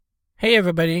Hey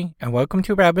everybody, and welcome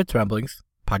to Rabbit's Ramblings,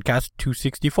 podcast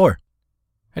 264.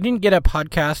 I didn't get a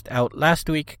podcast out last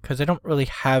week because I don't really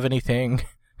have anything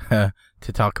to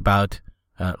talk about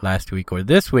last week or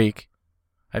this week.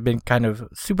 I've been kind of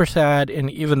super sad,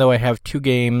 and even though I have 2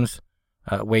 games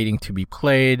waiting to be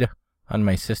played on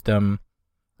my system,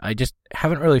 I just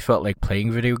haven't really felt like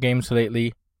playing video games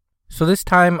lately. So this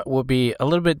time will be a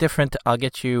little bit different. I'll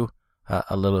get you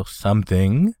a little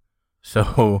something,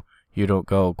 so you don't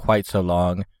go quite so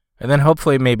long. And then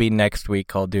hopefully maybe next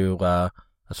week I'll do a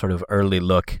sort of early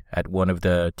look at one of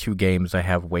the 2 games I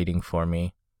have waiting for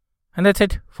me. And that's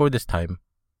it for this time.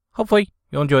 Hopefully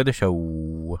you'll enjoy the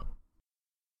show.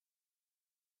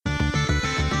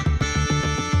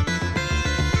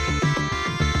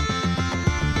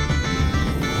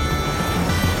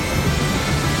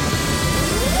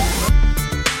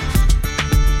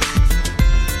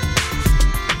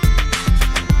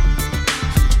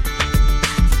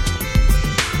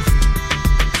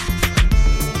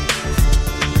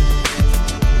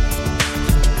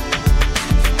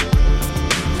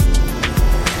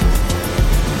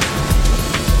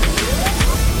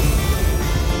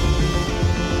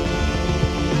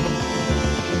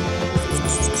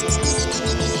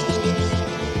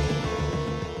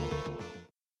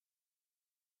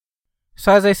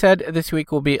 So as I said, this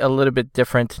week will be a little bit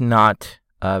different, not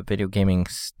video gaming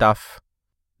stuff.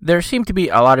 There seem to be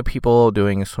a lot of people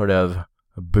doing sort of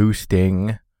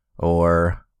boosting,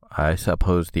 or I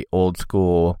suppose the old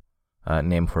school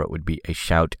name for it would be a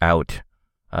shout out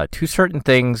to certain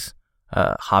things,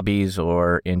 hobbies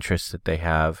or interests that they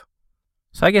have.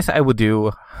 So I guess I will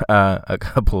do a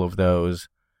couple of those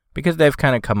because they've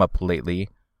kind of come up lately.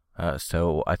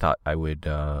 So I thought I would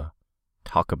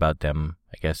talk about them,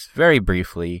 I guess, very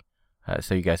briefly,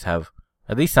 so you guys have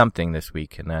at least something this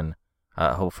week, and then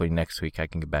hopefully next week I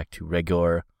can get back to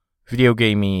regular video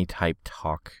gamey type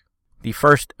talk. The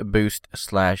first boost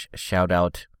 / shout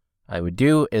out I would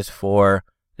do is for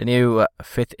the new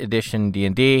 5th edition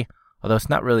D&D, although it's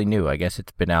not really new. I guess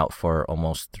it's been out for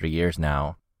almost 3 years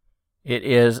now. It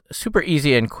is super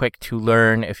easy and quick to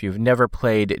learn. If you've never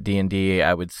played D&D,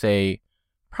 I would say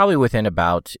probably within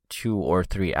about 2 or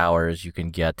 3 hours you can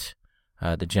get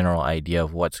the general idea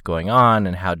of what's going on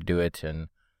and how to do it and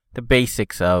the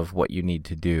basics of what you need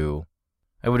to do.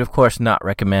 I would, of course, not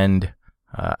recommend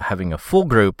having a full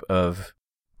group of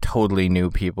totally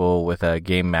new people with a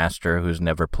game master who's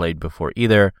never played before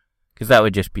either, because that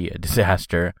would just be a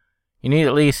disaster. You need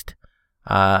at least,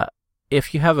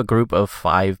 if you have a group of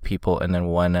 5 people and then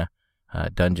one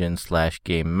dungeon /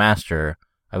 game master,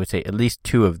 I would say at least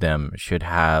 2 of them should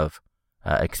have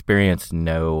experience and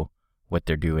know what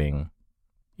they're doing.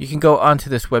 You can go onto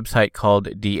this website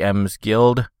called DM's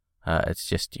Guild. It's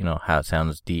just, how it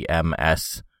sounds,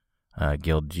 DMS,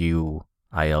 guild.com.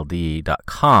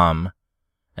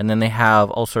 And then they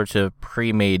have all sorts of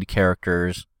pre-made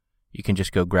characters. You can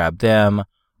just go grab them.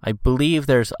 I believe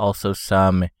there's also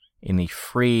some in the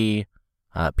free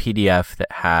PDF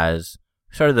that has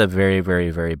sort of the very, very,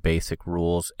 very basic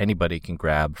rules anybody can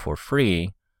grab for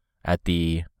free at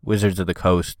the Wizards of the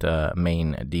Coast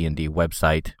main D&D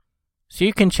website. So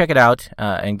you can check it out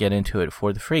and get into it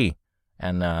for the free.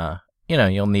 And,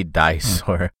 you'll need dice,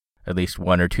 or at least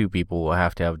 1 or 2 people will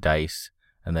have to have dice.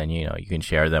 And then, you can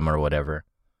share them or whatever.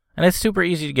 And it's super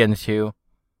easy to get into.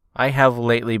 I have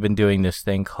lately been doing this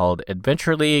thing called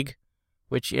Adventure League,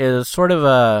 which is sort of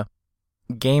a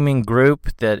gaming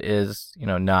group that is,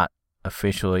 not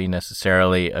officially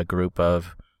necessarily a group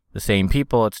of the same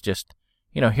people. It's just,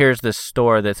 here's this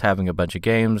store that's having a bunch of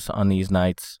games on these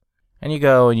nights, and you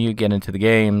go and you get into the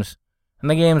games, and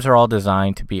the games are all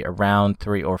designed to be around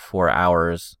 3 or 4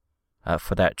 hours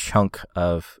for that chunk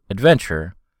of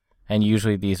adventure, and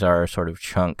usually these are sort of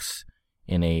chunks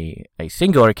in a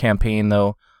singular campaign,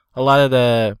 though a lot of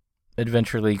the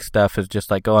Adventure League stuff is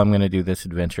just like, I'm going to do this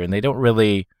adventure, and they don't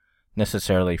really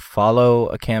necessarily follow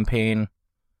a campaign,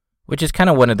 which is kind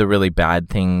of one of the really bad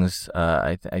things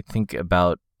I think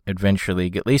about Adventure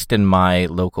League, at least in my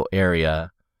local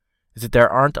area, is that there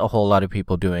aren't a whole lot of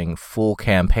people doing full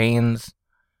campaigns.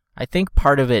 I think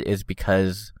part of it is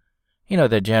because,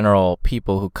 the general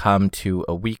people who come to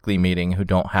a weekly meeting who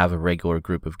don't have a regular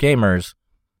group of gamers,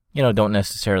 don't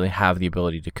necessarily have the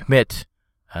ability to commit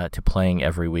to playing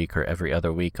every week or every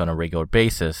other week on a regular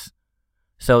basis.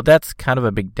 So that's kind of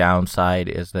a big downside,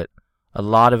 is that a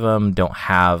lot of them don't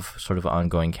have sort of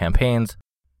ongoing campaigns.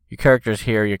 Your character's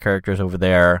here, your character's over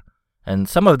there, and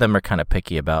some of them are kind of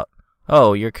picky about,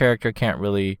 your character can't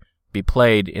really be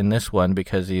played in this one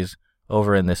because he's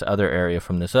over in this other area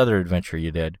from this other adventure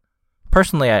you did.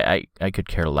 Personally, I could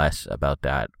care less about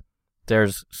that.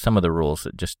 There's some of the rules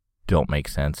that just don't make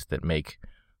sense, that make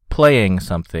playing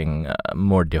something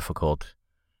more difficult.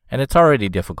 And it's already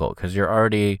difficult because you're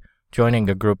already joining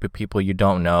a group of people you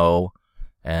don't know,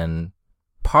 and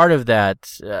part of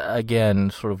that, again,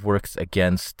 sort of works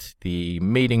against the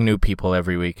meeting new people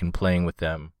every week and playing with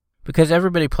them. Because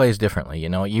everybody plays differently, you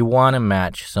know? You want to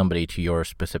match somebody to your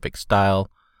specific style.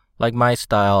 Like my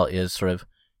style is sort of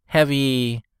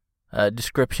heavy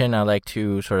description. I like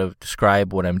to sort of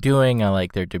describe what I'm doing. I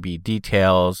like there to be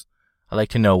details. I like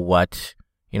to know what,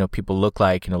 you know, people look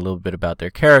like and a little bit about their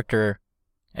character.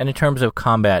 And in terms of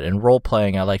combat and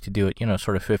role-playing, I like to do it, you know,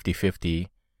 sort of 50-50.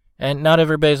 And not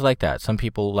everybody's like that. Some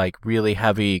people like really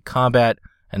heavy combat,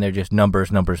 and they're just numbers,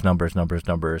 and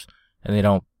they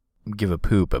don't give a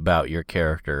poop about your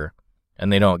character,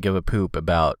 and they don't give a poop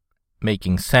about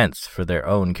making sense for their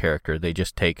own character. They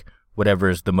just take whatever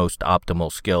is the most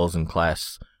optimal skills and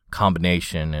class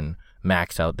combination and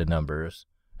max out the numbers.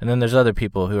 And then there's other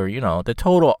people who are, you know, the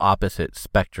total opposite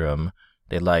spectrum.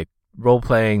 They like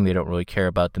role-playing, they don't really care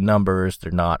about the numbers,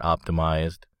 they're not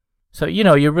optimized. So, you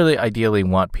know, you really ideally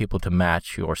want people to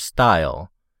match your style,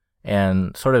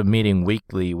 and sort of meeting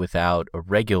weekly without a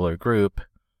regular group,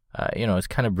 you know, it's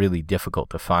kind of really difficult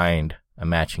to find a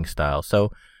matching style.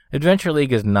 So Adventure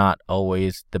League is not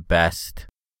always the best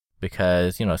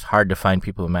because, you know, it's hard to find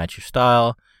people who match your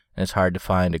style, and it's hard to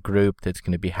find a group that's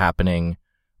going to be happening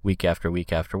week after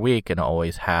week after week and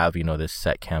always have, you know, this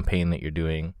set campaign that you're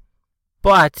doing.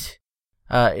 But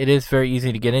it is very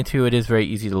easy to get into. It is very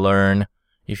easy to learn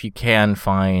if you can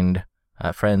find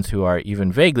friends who are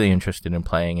even vaguely interested in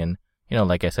playing. And, you know,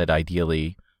 like I said,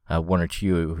 ideally, one or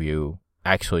two of you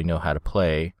actually know how to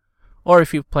play. Or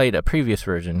if you've played a previous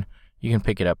version, you can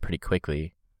pick it up pretty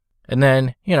quickly. And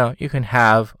then, you know, you can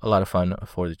have a lot of fun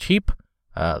for the cheap.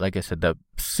 Like I said, the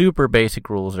super basic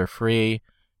rules are free.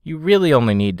 You really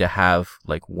only need to have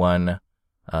like one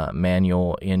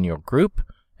manual in your group,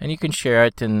 and you can share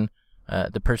it, and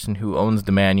the person who owns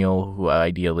the manual, who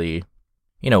ideally,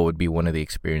 you know, would be one of the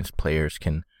experienced players,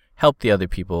 can help the other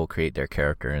people create their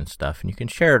character and stuff, and you can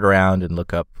share it around and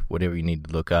look up whatever you need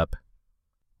to look up.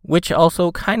 Which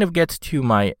also kind of gets to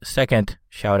my second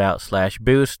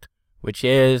shout-out/boost, which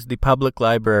is the public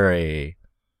library.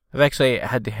 I've actually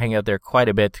had to hang out there quite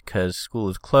a bit because school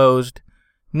is closed.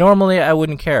 Normally, I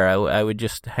wouldn't care. I would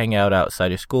just hang out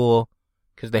outside of school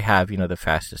because they have, you know, the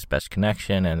fastest, best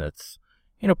connection, and it's,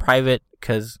 you know, private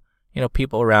because, you know,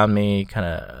 people around me kind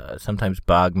of sometimes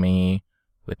bug me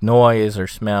with noise or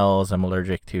smells. I'm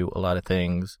allergic to a lot of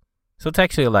things. So it's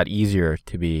actually a lot easier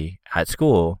to be at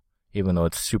school, even though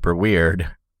it's super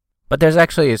weird. But there's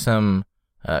actually some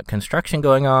construction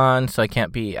going on, so I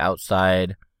can't be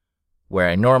outside where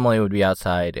I normally would be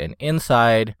outside. And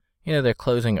inside, you know, they're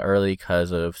closing early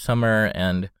because of summer,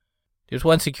 and there's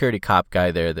one security cop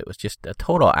guy there that was just a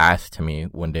total ass to me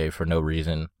one day for no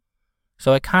reason.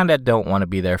 So I kind of don't want to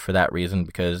be there for that reason,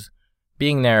 because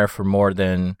being there for more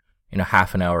than, you know,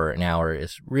 half an hour, an hour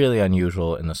is really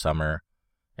unusual in the summer.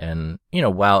 And, you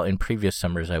know, while in previous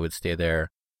summers I would stay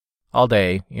there all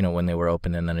day, you know, when they were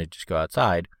open, and then I'd just go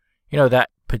outside, you know, that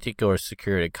particular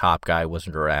security cop guy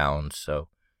wasn't around, so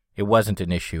it wasn't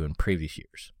an issue in previous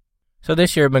years. So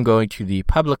this year I've been going to the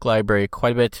public library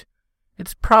quite a bit.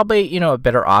 It's probably, you know, a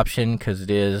better option because it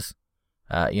is,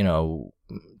 you know,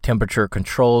 temperature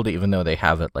controlled, even though they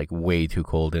have it like way too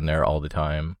cold in there all the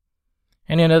time.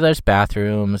 And, you know, there's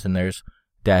bathrooms and there's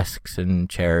desks and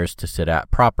chairs to sit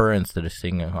at proper instead of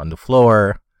sitting on the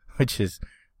floor, which is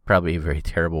probably very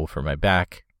terrible for my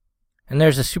back. And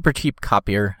there's a super cheap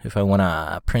copier if I want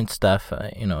to print stuff.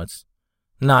 You know, it's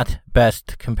not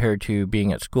best compared to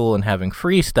being at school and having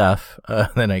free stuff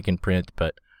that I can print,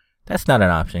 but that's not an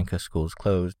option because school is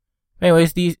closed.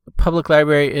 Anyways, the public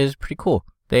library is pretty cool.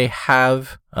 They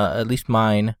have, at least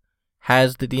mine,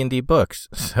 has the D&D books.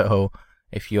 So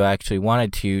if you actually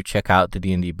wanted to check out the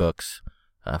D&D books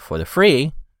for the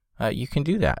free, you can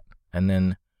do that. And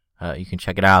then you can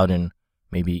check it out and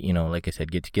maybe, you know, like I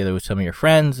said, get together with some of your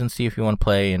friends and see if you want to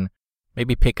play, and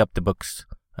maybe pick up the books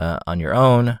on your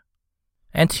own.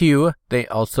 And two, they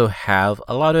also have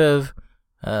a lot of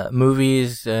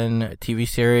movies and TV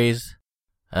series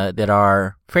that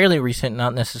are fairly recent,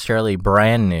 not necessarily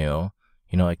brand new.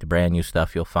 You know, like the brand new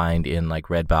stuff you'll find in like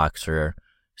Redbox or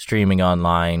streaming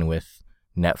online with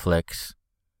Netflix.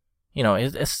 You know,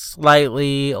 it's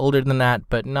slightly older than that,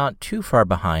 but not too far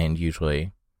behind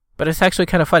usually. But it's actually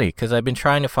kind of funny because I've been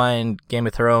trying to find Game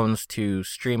of Thrones to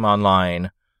stream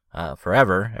online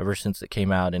forever, ever since it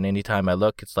came out. And anytime I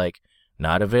look, it's like,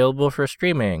 not available for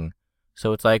streaming.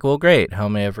 So it's like, well, great. How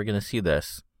am I ever going to see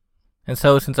this? And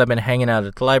so since I've been hanging out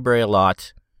at the library a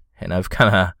lot and I've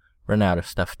kind of run out of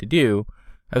stuff to do,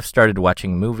 I've started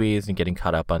watching movies and getting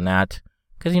caught up on that.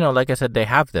 Because, like I said, they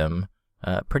have them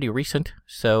pretty recent.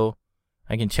 So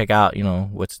I can check out,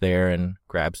 what's there and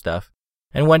grab stuff.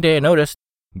 And one day I noticed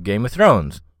Game of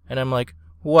Thrones. And I'm like,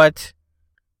 what?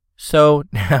 So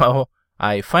now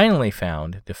I finally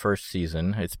found the first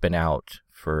season. It's been out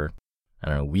for,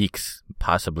 weeks,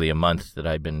 possibly a month that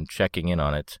I've been checking in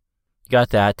on it. Got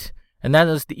that. And that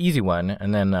is the easy one.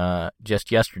 And then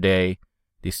just yesterday,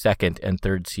 the second and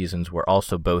third seasons were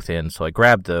also both in. So I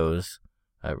grabbed those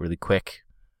really quick.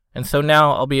 And so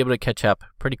now I'll be able to catch up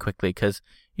pretty quickly because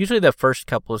usually the first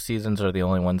couple of seasons are the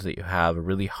only ones that you have a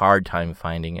really hard time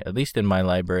finding, at least in my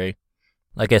library.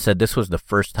 Like I said, this was the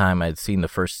first time I'd seen the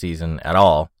first season at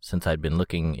all since I'd been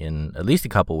looking in at least a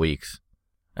couple weeks.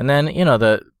 And then,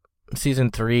 the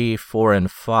season 3, 4, and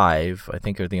 5, I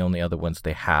think are the only other ones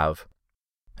they have.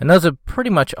 And those have pretty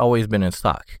much always been in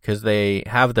stock because they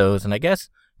have those. And I guess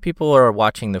people are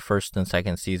watching the first and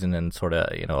second season and sort of,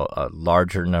 a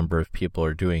larger number of people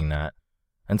are doing that.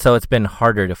 And so it's been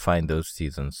harder to find those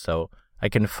seasons. So I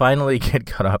can finally get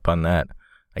caught up on that.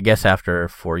 I guess after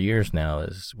 4 years now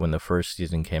is when the first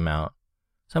season came out.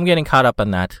 So I'm getting caught up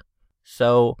on that.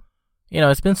 So,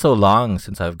 it's been so long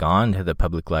since I've gone to the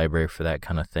public library for that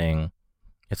kind of thing.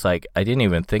 It's like I didn't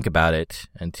even think about it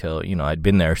until, I'd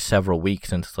been there several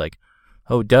weeks and it's like,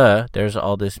 oh, duh, there's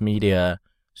all this media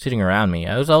sitting around me.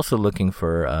 I was also looking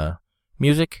for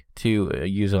music to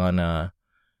use on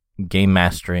game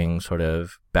mastering, sort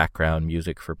of background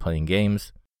music for playing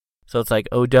games. So it's like,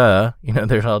 oh, duh,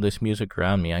 there's all this music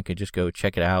around me. I could just go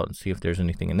check it out and see if there's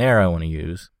anything in there I want to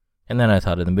use. And then I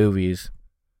thought of the movies.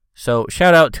 So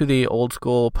shout out to the old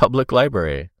school public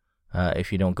library.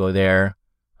 If you don't go there,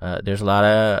 there's a lot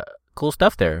of cool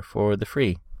stuff there for the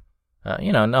free.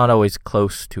 Not always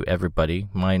close to everybody.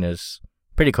 Mine is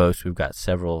pretty close. We've got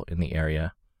several in the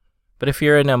area. But if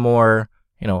you're in a more,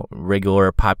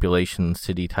 regular population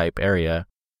city type area, it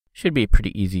should be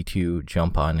pretty easy to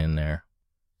jump on in there.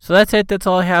 So that's it. That's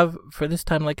all I have for this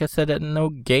time. Like I said, no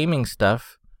gaming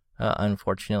stuff,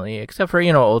 unfortunately, except for,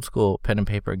 old school pen and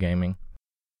paper gaming.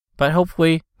 But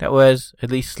hopefully that was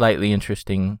at least slightly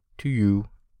interesting to you.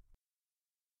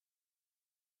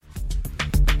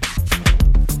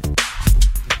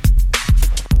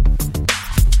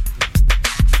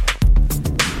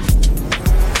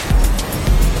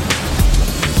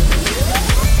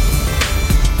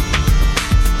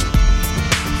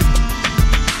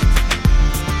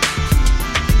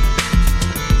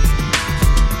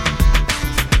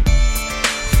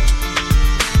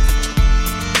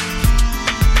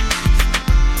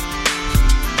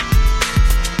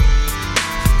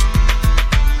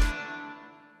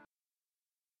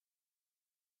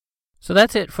 So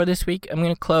that's it for this week. I'm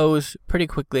going to close pretty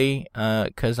quickly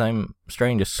because I'm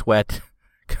starting to sweat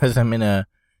because I'm in a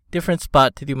different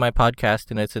spot to do my podcast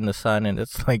and it's in the sun and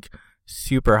it's like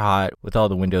super hot with all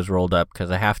the windows rolled up because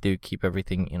I have to keep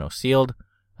everything, sealed.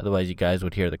 Otherwise you guys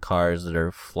would hear the cars that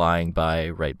are flying by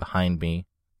right behind me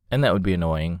and that would be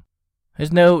annoying.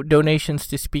 There's no donations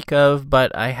to speak of,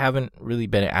 but I haven't really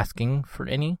been asking for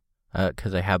any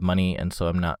because I have money and so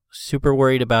I'm not super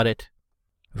worried about it.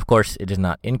 Of course, it is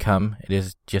not income. It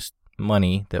is just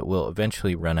money that will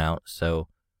eventually run out. So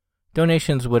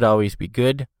donations would always be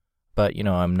good, but,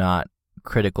 I'm not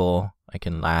critical. I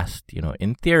can last,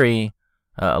 in theory,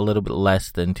 a little bit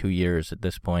less than 2 years at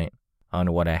this point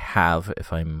on what I have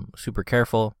if I'm super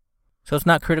careful. So it's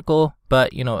not critical, but,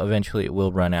 eventually it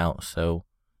will run out. So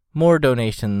more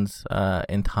donations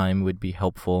in time would be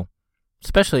helpful,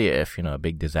 especially if, a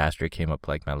big disaster came up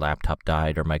like my laptop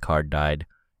died or my card died.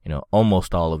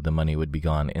 Almost all of the money would be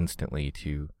gone instantly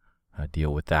to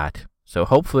deal with that. So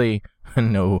hopefully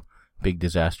no big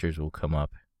disasters will come up.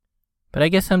 But I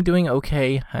guess I'm doing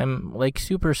okay. I'm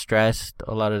super stressed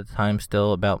a lot of the time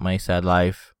still about my sad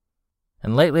life.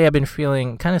 And lately I've been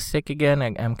feeling kind of sick again.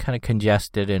 I'm kind of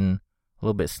congested and a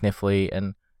little bit sniffly.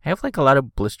 And I have a lot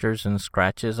of blisters and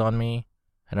scratches on me.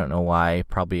 I don't know why.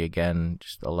 Probably again,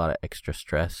 just a lot of extra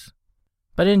stress.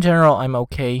 But in general, I'm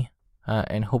okay.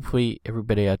 And hopefully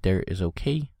everybody out there is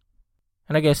okay.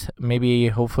 And I guess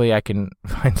hopefully I can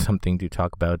find something to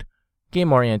talk about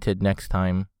game-oriented next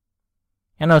time.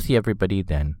 And I'll see everybody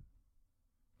then.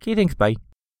 Okay, thanks, bye.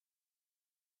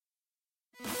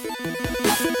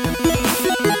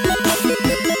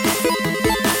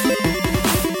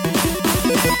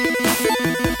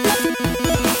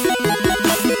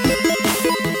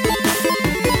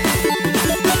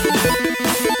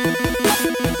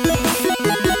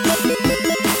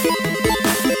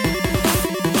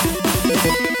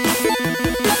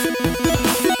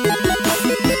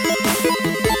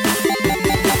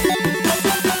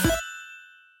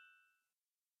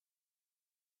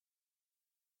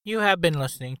 You have been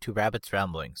listening to Rabbit's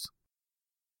Ramblings.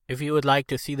 If you would like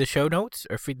to see the show notes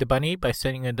or feed the bunny by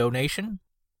sending a donation,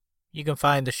 you can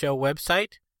find the show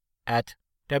website at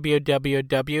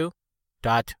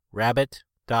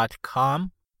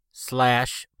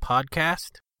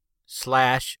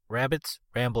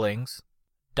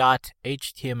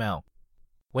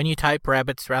When you type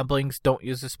Rabbit's Ramblings, don't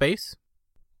use a space.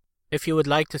 If you would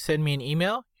like to send me an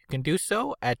email, you can do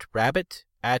so at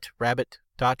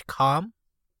rabbit@rabbit.com.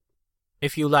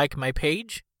 If you like my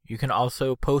page, you can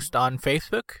also post on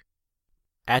Facebook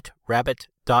at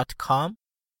rabbit.com.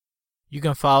 You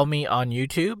can follow me on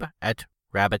YouTube at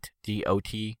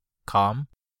rabbitdot.com.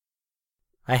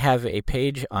 I have a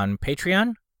page on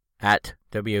Patreon at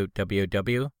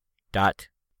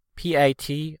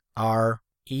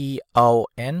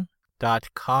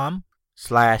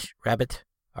www.patreon.com/rabbit,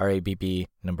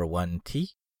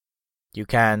 RABB1T. You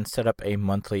can set up a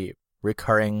monthly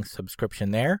recurring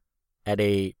subscription there at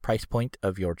a price point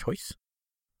of your choice.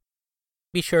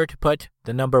 Be sure to put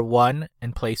the number 1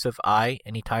 in place of I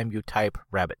anytime you type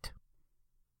rabbit.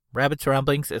 Rabbit's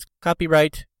Ramblings is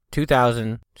copyright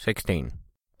 2016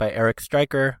 by Eric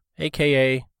Stryker,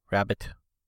 aka Rabbit.